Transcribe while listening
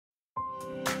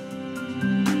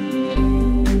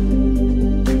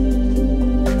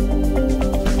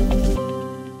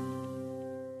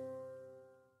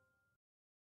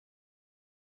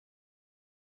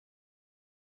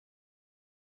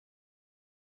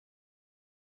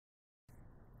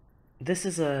This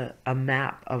is a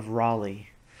map of Raleigh,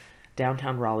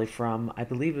 downtown Raleigh from, I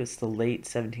believe it's the late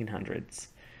 1700s,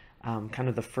 kind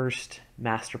of the first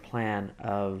master plan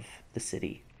of the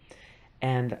city.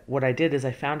 And what I did is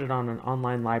I found it on an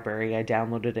online library, I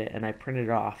downloaded it, and I printed it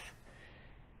off.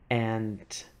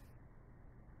 And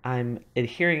I'm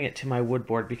adhering it to my wood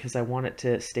board because I want it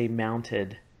to stay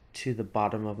mounted to the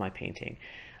bottom of my painting.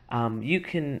 You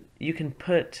can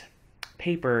put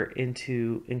paper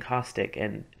into encaustic,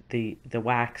 and the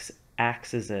wax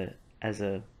acts as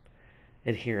a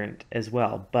adherent as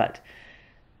well. But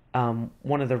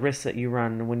one of the risks that you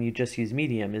run when you just use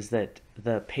medium is that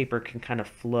the paper can kind of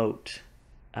float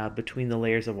between the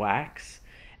layers of wax,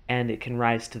 and it can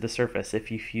rise to the surface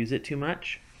if you fuse it too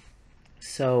much.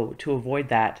 So to avoid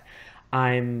that,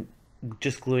 I'm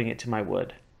just gluing it to my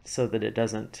wood so that it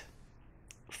doesn't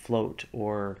float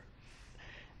or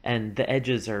and the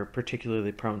edges are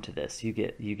particularly prone to this. You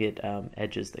get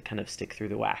edges that kind of stick through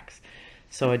the wax.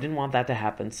 So I didn't want that to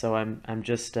happen. So I'm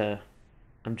just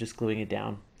gluing it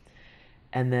down,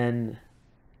 and then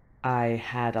I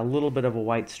had a little bit of a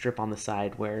white strip on the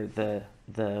side where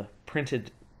the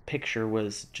printed picture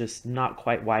was just not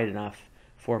quite wide enough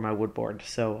for my wood board.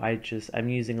 So I'm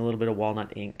using a little bit of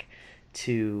walnut ink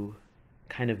to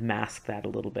kind of mask that a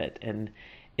little bit, and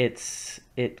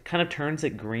it kind of turns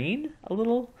it green a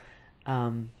little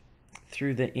um,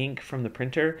 through the ink from the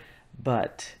printer,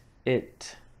 but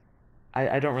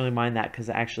I don't really mind that because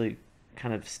it actually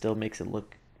kind of still makes it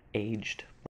look aged.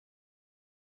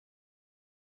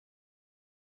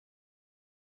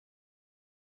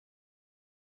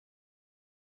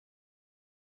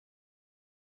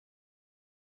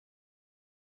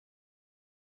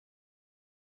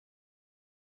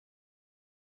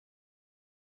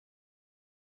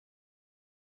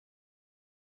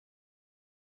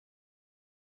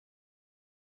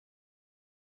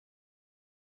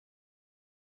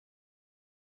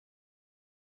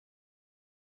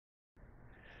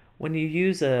 When you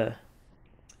use a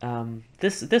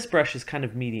this brush is kind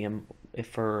of medium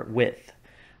for width,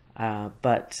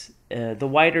 but the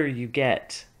wider you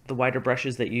get, the wider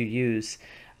brushes that you use,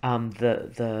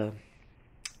 the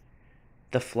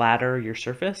flatter your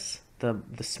surface, the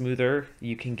smoother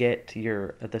you can get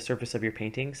your the surface of your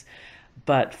paintings.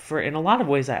 But for in a lot of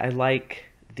ways, I like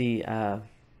the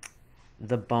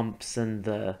bumps and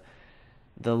the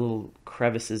little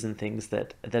crevices and things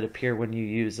that appear when you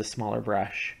use a smaller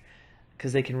brush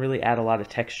because they can really add a lot of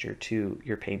texture to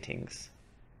your paintings.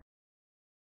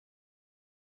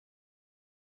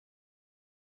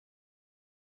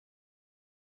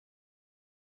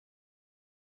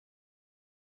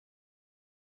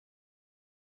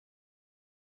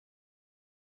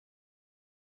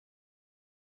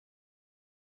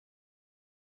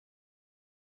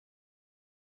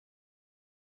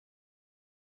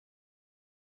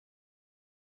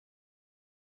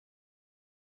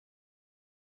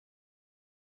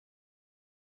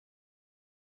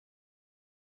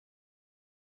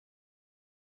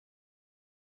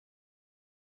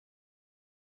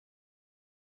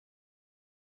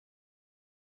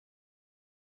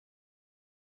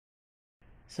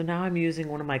 So now I'm using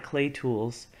one of my clay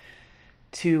tools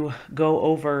to go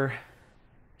over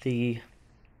the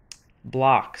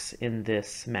blocks in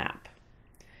this map.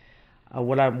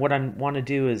 What I want to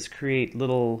do is create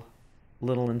little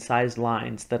incised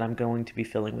lines that I'm going to be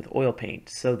filling with oil paint,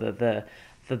 so that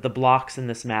the blocks in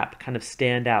this map kind of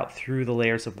stand out through the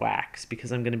layers of wax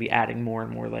because I'm going to be adding more and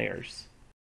more layers.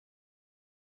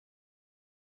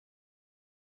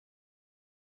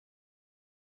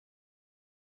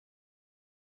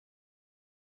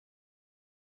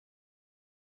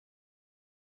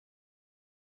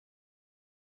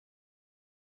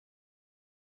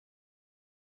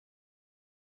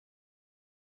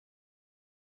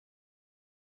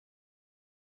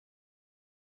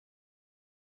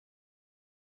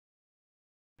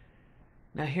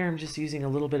 Now here I'm just using a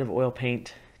little bit of oil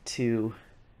paint to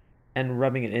and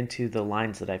rubbing it into the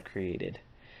lines that I've created.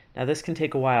 Now this can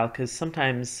take a while because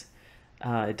sometimes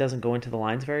it doesn't go into the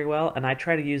lines very well, and I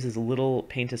try to use as little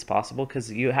paint as possible because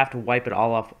you have to wipe it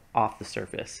all off the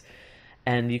surface,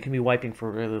 and you can be wiping for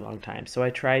a really long time. So I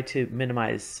try to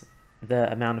minimize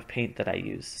the amount of paint that I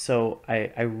use. So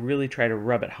I really try to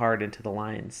rub it hard into the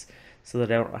lines so that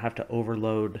I don't have to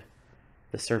overload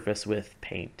the surface with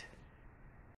paint.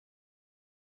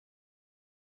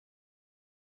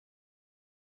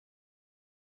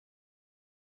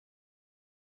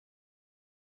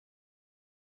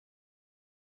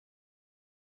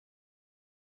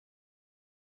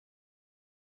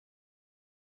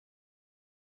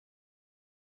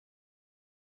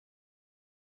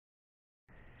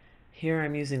 Here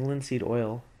I'm using linseed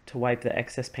oil to wipe the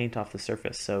excess paint off the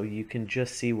surface so you can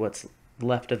just see what's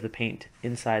left of the paint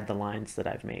inside the lines that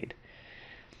I've made.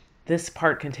 This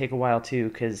part can take a while too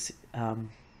because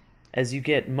as you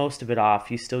get most of it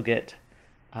off, you still get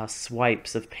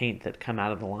swipes of paint that come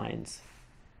out of the lines.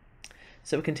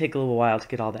 So it can take a little while to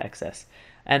get all the excess.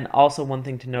 And also one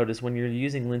thing to note is when you're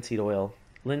using linseed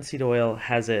oil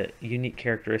has a unique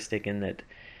characteristic in that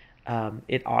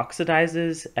it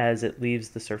oxidizes as it leaves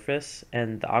the surface,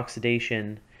 and the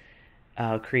oxidation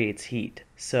creates heat.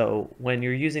 So when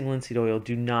you're using linseed oil,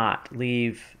 do not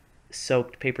leave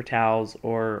soaked paper towels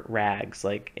or rags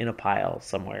like in a pile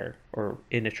somewhere or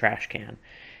in a trash can.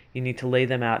 You need to lay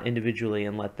them out individually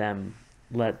and let them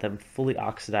fully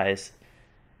oxidize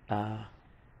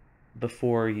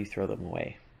before you throw them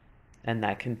away. And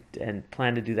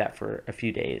plan to do that for a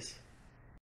few days.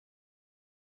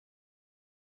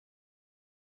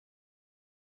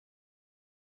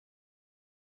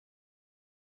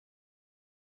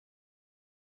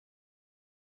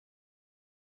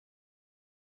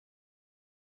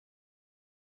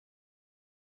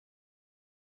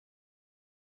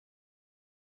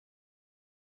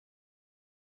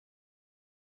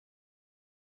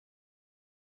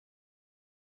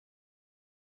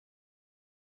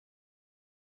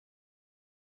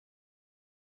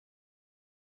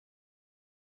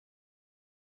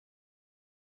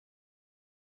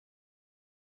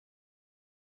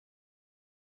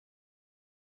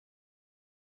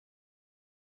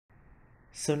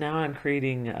 So now I'm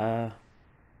creating a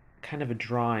kind of a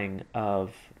drawing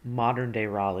of modern day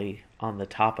Raleigh on the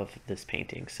top of this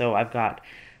painting. So I've got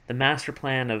the master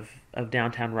plan of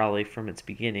downtown Raleigh from its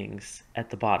beginnings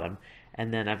at the bottom,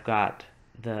 and then I've got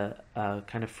the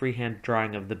kind of freehand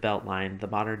drawing of the Beltline, the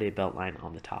modern day Beltline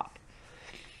on the top.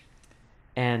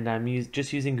 And I'm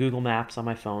just using Google Maps on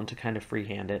my phone to kind of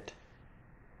freehand it.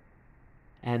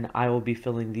 And I will be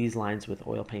filling these lines with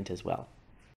oil paint as well.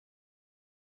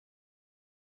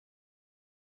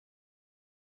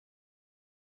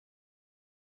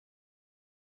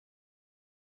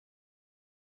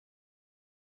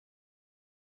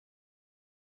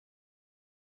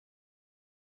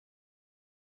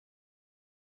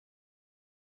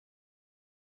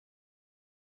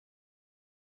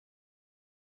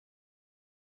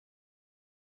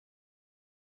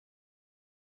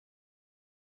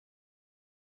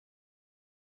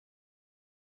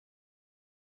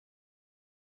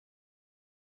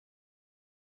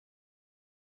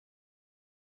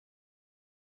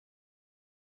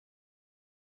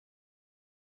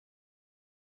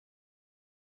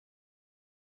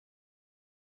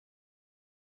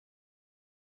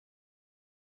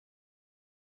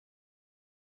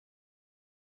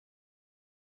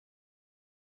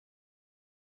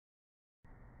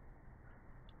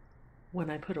 When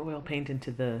I put oil paint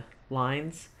into the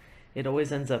lines, it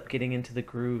always ends up getting into the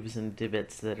grooves and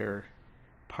divots that are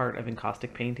part of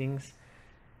encaustic paintings.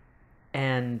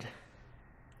 And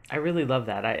I really love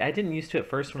that. I didn't used to at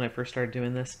first when I first started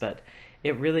doing this, but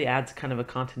it really adds kind of a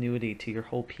continuity to your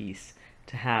whole piece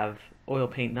to have oil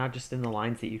paint not just in the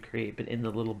lines that you create, but in the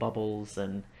little bubbles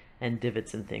and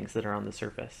divots and things that are on the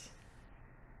surface.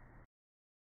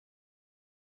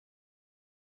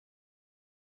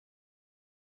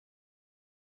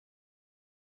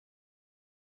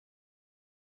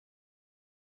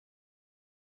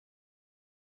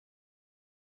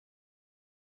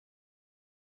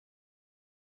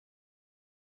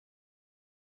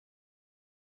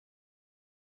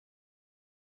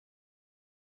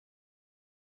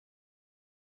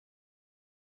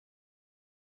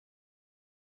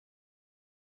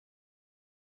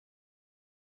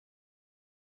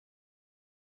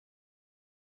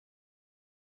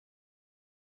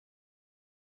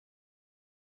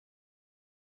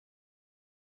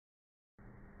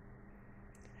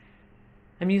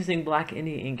 I'm using black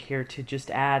India ink here to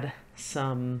just add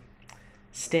some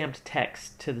stamped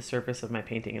text to the surface of my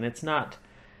painting, and it's not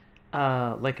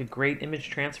like a great image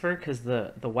transfer because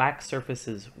the wax surface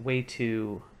is way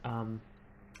too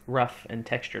rough and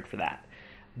textured for that,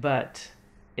 but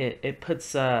it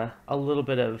puts a little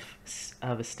bit of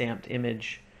a stamped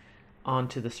image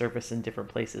onto the surface in different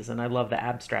places, and I love the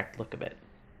abstract look of it.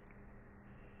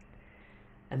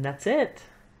 And that's it.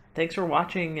 Thanks for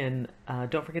watching, and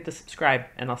don't forget to subscribe,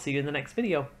 and I'll see you in the next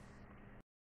video.